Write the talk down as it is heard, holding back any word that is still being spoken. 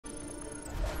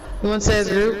You want to say as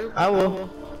a group? I will.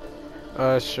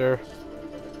 Sure.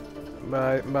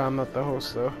 But I'm not the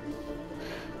host though.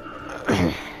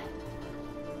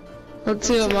 Let's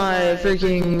see what my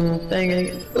freaking thing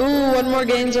is. Ooh, one more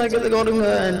game so I get the golden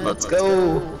gun. Let's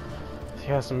go.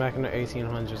 Yes, I'm back in the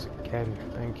 1800s again.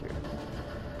 Thank you.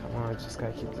 Come on, I just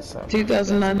gotta keep this up.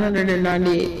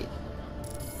 2,998.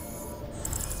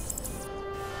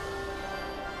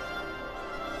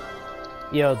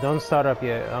 Yo, don't start up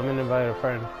yet. I'm gonna invite a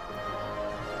friend.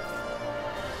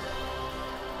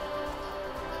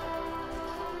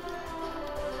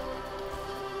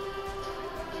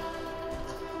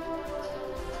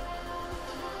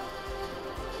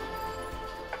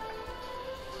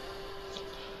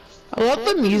 I love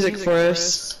the music for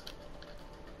us.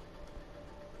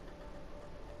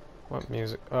 What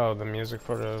music? Oh, the music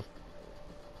for the...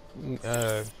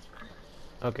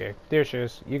 Okay, there she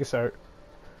is. You can start.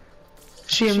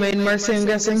 She a main Mercy, I'm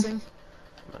guessing?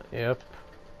 Yep.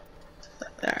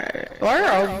 Alright. Why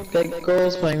are all big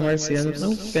girls playing Mercy?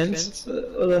 No offense.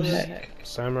 What the heck?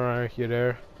 Samurai, you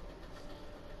there?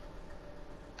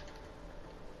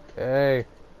 Hey.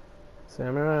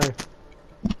 Samurai.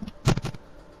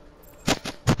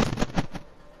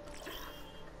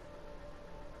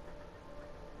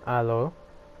 Hello?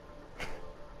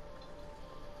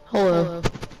 Hello.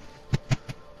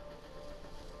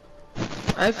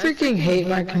 I freaking hate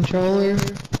my controller.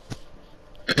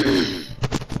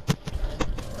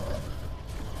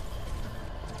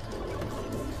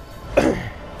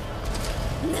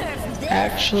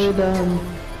 Actually dumb.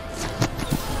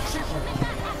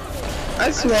 I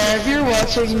swear, if you're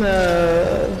watching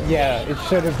the... Yeah, it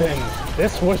should have been.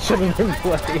 This one should have been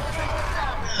played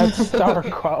at star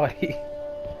quality.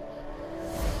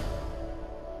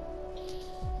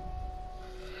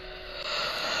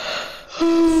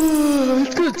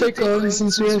 It's gonna take long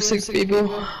since we have 6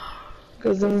 people.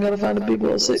 Because then we gotta find a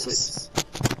people of 6.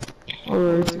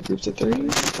 Or 2 groups of 3.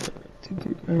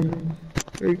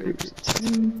 3 groups of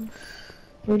 2.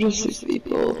 We're just 6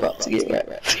 people about to get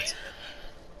wrecked.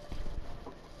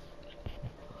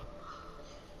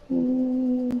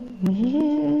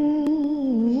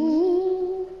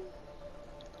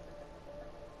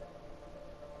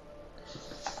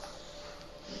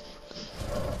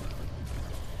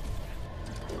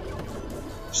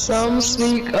 Some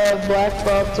speak of Black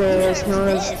Bobtail known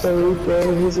as the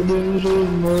Reaper. His individual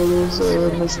murders are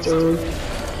a mystery.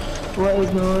 What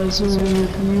is known as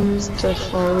Reaper's death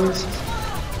follows.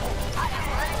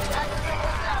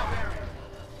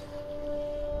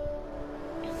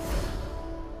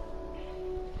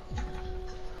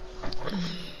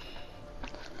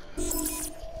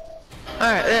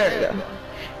 Alright, there we go.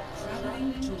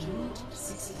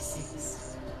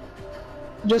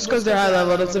 Just because they're high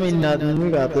level doesn't mean nothing.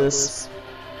 We got this.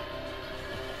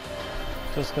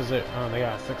 Just because they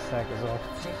got 6 stack as well.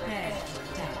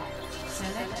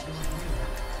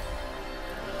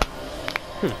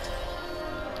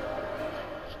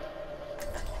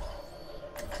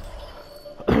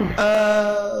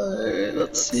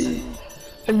 Let's see.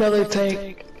 Another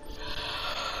tank.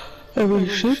 I mean,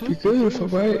 should be good if I'm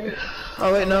right.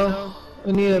 Oh wait, no.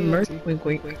 We need a mercy. Wink,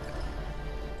 wink.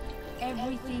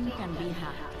 Everything can be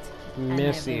hacked.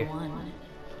 Missy. I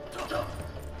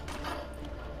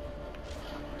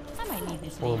might need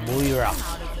this. We'll move you out.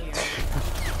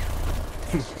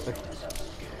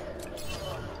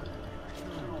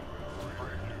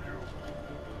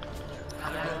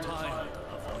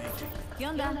 ¿Qué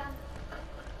onda?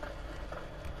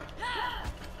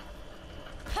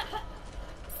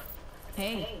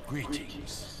 Hey.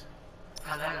 Greetings.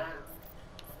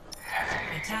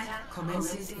 Attack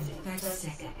commences in 30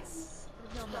 seconds.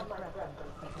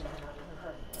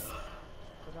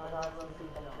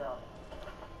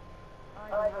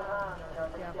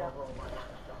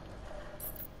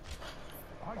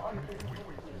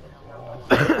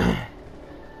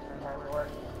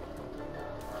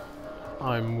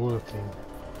 I'm working.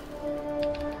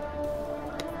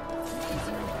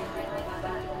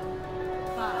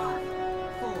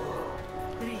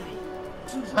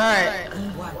 Alright.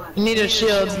 Need a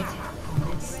shield.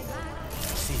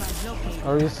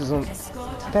 Oh, this is on.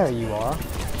 There you are.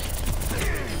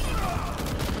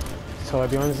 So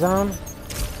everyone's down.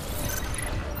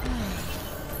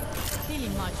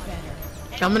 Feeling much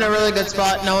better. I'm in a really good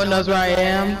spot. No one knows where I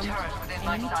am.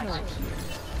 Enemy turret here.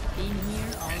 Been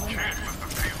here all along.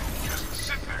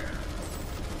 See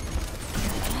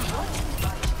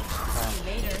you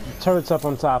later. Turret's up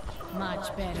on top.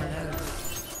 Much better.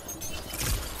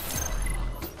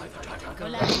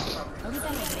 Hola. Ahorita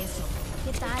regreso.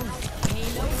 ¿Qué tal?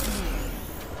 Halo's here.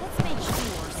 Let's make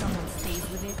sure someone stays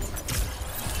with it.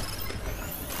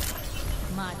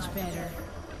 Much better.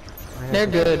 They're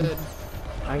good.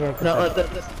 I gotta get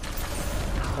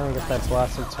No, that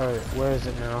blasted turret. Where is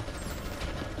it now?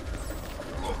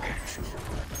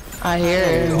 I hear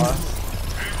him.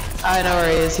 I know where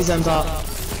he is. He's on top.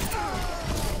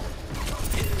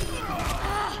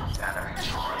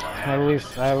 I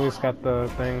at least got the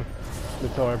thing, the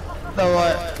torp. The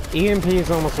what? EMP is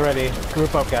almost ready.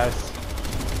 Group up, guys.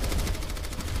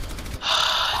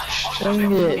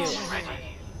 Dang it.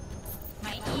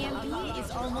 My EMP is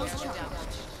almost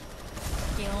charged.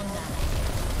 Still not.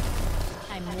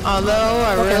 Although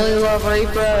I really love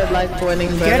Reaper, I'd like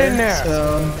winning better. Get in there.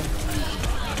 So.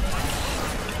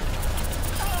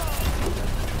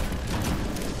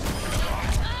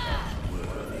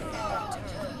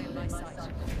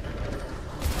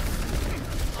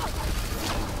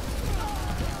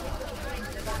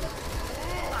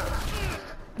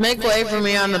 Make way for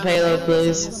me on the payload,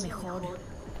 please.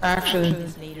 Actually.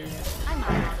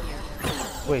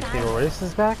 Wait, the Oris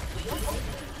is back?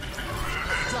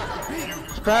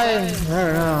 Probably, I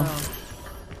don't know.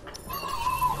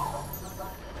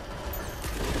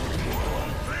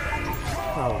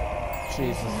 Oh,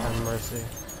 Jesus, have mercy.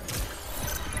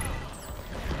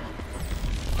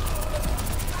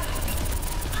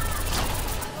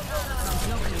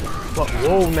 But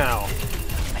whoa now.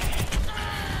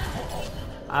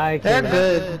 They're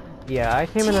good. Yeah, I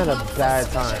came in at a bad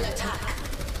time.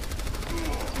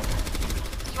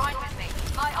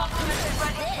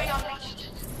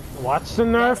 Watch the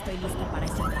nerf. Estoy lista para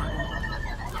ese trago.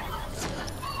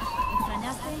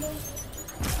 ¿Extrañaste?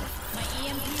 My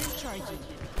EMP is charging.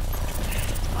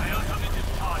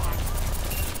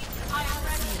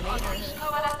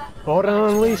 Go ahead and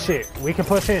unleash it. We can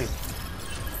push in.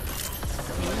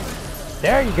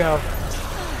 There you go.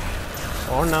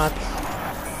 Or not.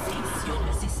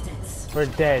 We're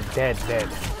dead.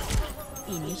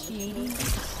 Initiating.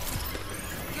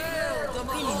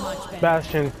 Feeling much better.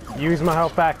 Bastion, use my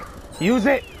health back. Use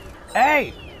it!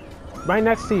 Hey! Right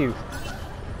next to you.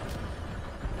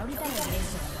 Ahorita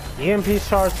regreso. EMP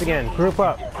charged again. Group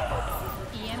up.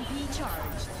 EMP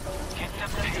charged.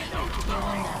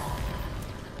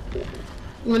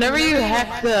 Whenever you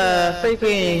hack the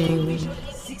freaking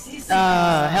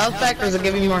health pack, does it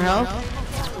give you more health?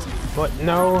 But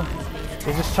no,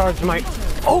 they just charged my...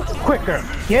 Oh, quicker!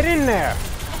 Get in there!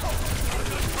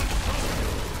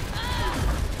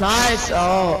 Nice!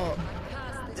 Oh.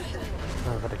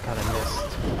 Oh, but I kind of missed.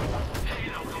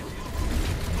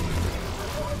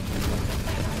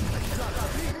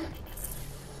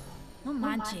 No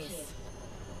manches.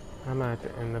 I might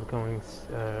end up going,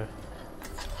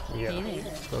 yeah,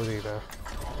 slowly though.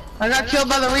 I got killed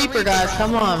by the Reaper, guys.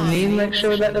 Come on, we need to make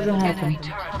sure that doesn't happen. You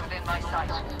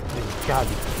gotta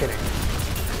be kidding.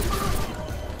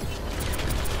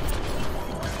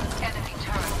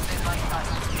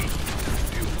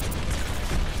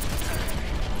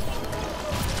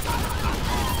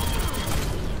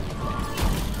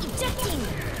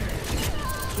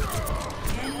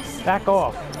 Back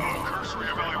off.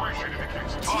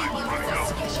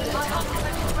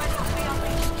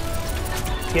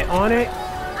 Get on it.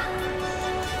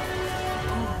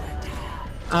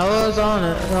 I was on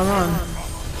it. Come on.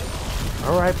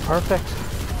 Alright, perfect.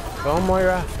 Go,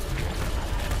 Moira.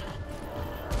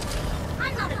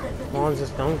 Come on,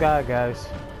 just don't die, guys.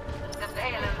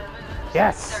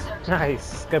 Yes!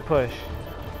 Nice. Good push.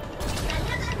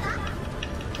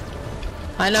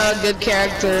 I know a good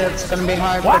character. It's gonna be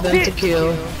hard for them to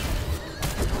kill.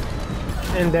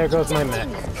 And there goes my mech.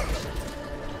 It's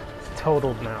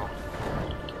totaled now.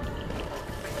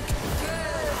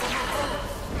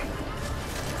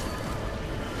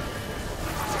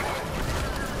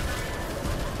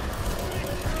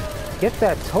 Get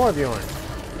that Torbjorn.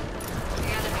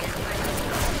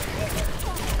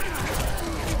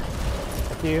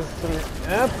 Use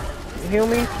some. Heal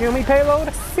me,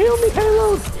 payload. Heal me,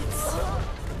 payload.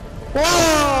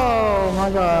 Whoa! My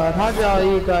God, how did all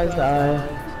you guys die?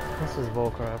 This is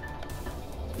bullcrap.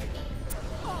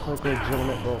 Like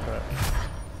legitimate bullcrap.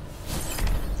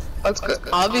 Let's go.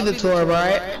 I'll be the Torb,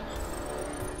 right?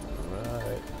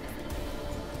 Right.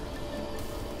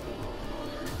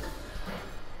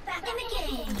 Back in the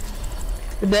game.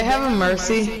 Did they have a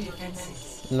Mercy?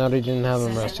 No, they didn't have a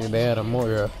Mercy. They had a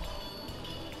Moira.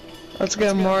 Let's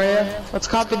go, Moria. Let's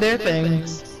copy their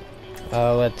things.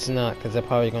 Let's not, because they're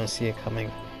probably gonna see it coming.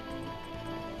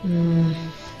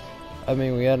 I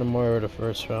mean, we had a Moira the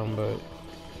first round, but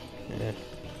yeah.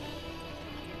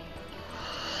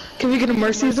 Can we get a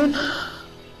Mercy then?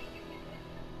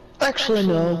 Actually,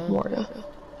 no, Moria.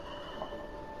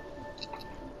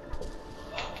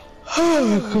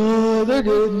 Oh God, they're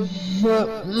good.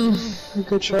 But, we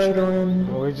could try it on.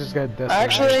 Well, we just got this.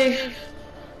 Actually,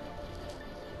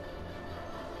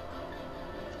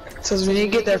 because we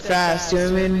need to get there fast, you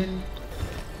know what I mean?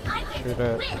 True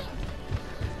that.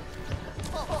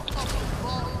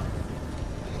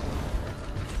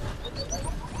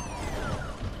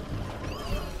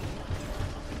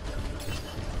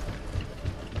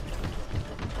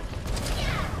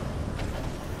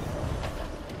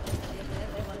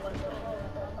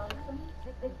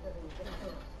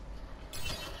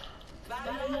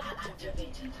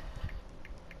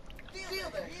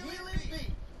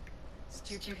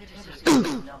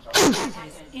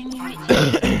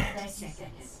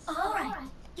 Alright,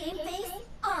 game face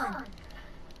on.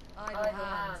 Idle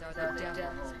hands are the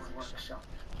devil's workshop.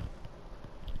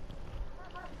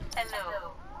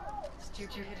 Hello.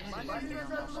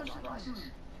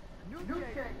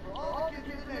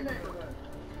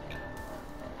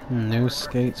 New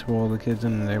skates for all the kids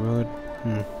in the neighborhood.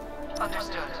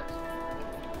 Understood.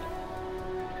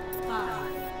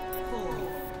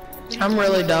 I'm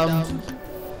really dumb.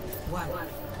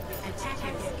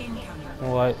 Attackers incoming.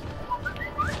 What?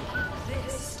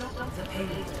 Stop the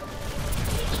payload.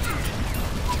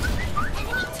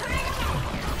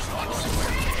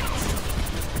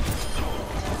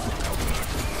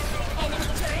 Enemy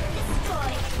turret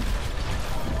destroyed.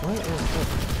 What is this?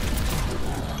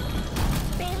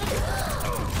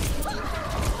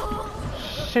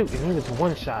 Shoot, and he was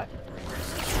one shot.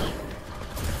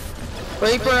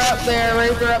 Reaper up there,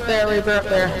 Reaper up there, Reaper up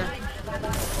there.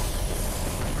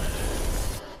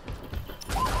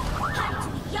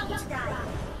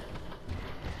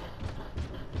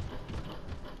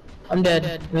 I'm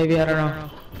dead. Maybe, I don't know.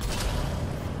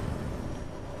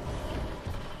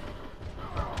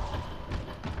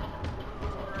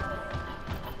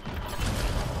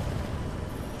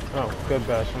 Oh, good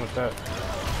bashing with that.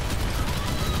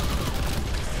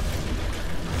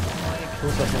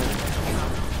 Who's up there?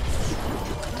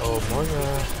 Oh, Moya.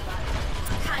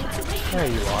 There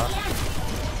you are.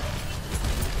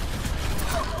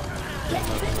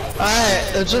 Alright,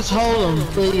 let's just hold him.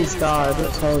 Please, God,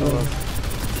 let's hold him.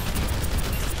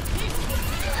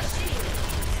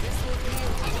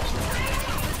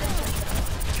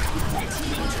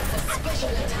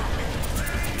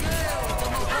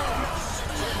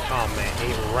 Oh man, he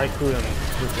went right through them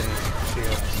freaking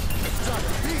shields.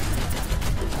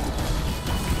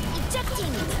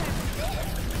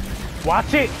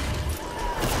 Watch it!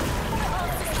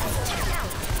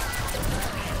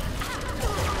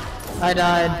 I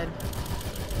died.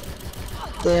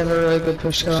 They have a really good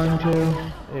push going too.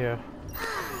 Yeah.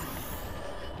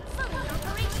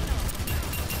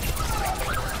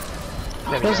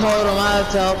 Just hold him out of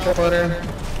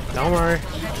teleporter. Don't worry.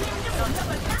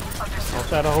 I'll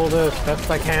try to hold this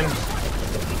best I can.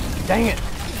 Dang it!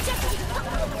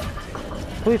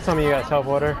 Please tell me you got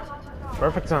teleporter.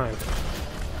 Perfect time.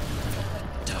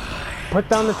 Put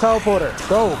down the teleporter.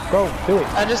 Go, go, do it.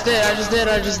 I just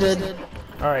did.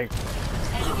 Alright.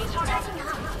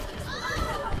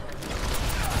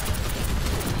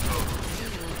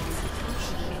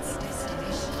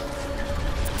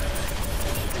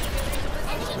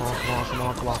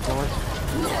 Come on, come on.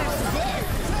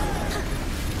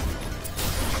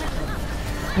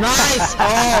 Nice!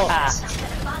 Oh!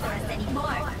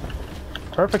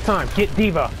 Perfect time. Get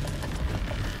Diva.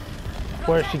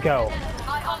 Where'd she go?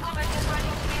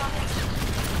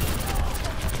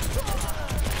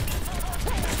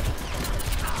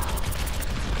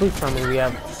 Please tell me we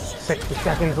have 60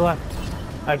 seconds left.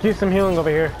 Keep some healing over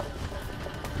here.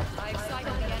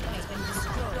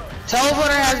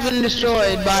 Teleporter has been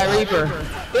destroyed by Reaper.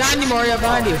 Behind you, Mario,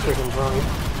 behind you. Freaking brilliant.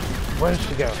 Where did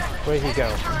she go? Where did he go?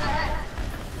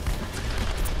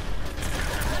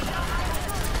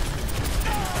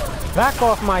 Back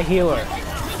off my healer.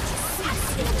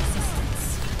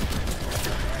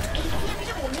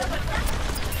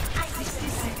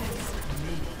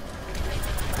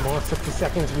 Come on, 60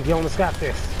 seconds. We almost got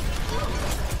this.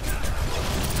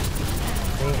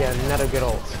 And get another good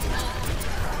ult.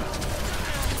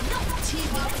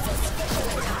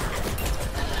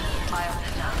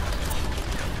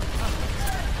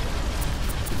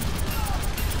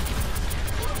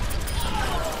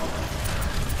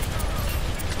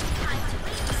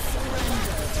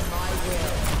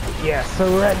 Yeah,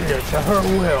 surrender to her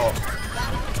will.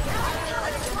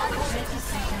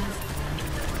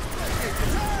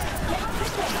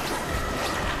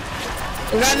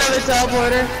 We got another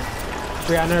teleporter.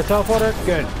 We got another teleporter?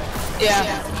 Good.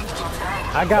 Yeah.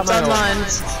 I got It's on my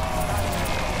lines.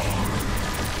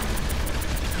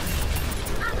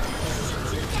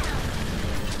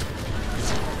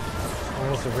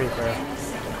 Almost a Reaper.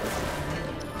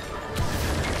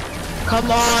 Come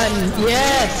on,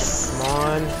 yes! Come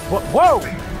on. Whoa!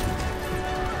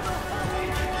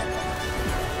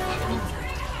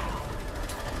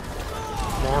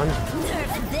 Come on.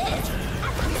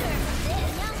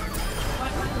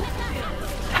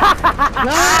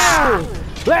 No!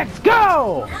 Let's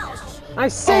go! I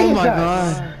saved Oh my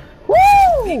us. god.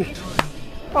 Woo!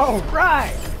 All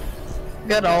right.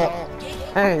 Good ult.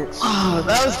 Thanks. Oh,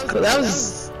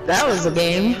 that was a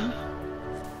game.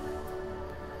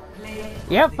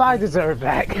 Yep, I deserve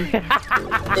that.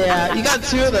 Yeah, you got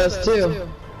 2 of those too.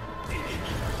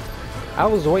 I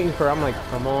was waiting for. I'm like,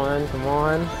 come on, come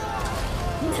on.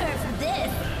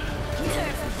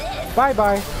 Bye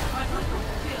bye.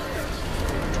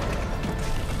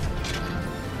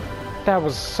 That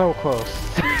was so close.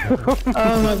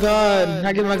 Oh my god,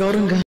 I get my golden gun.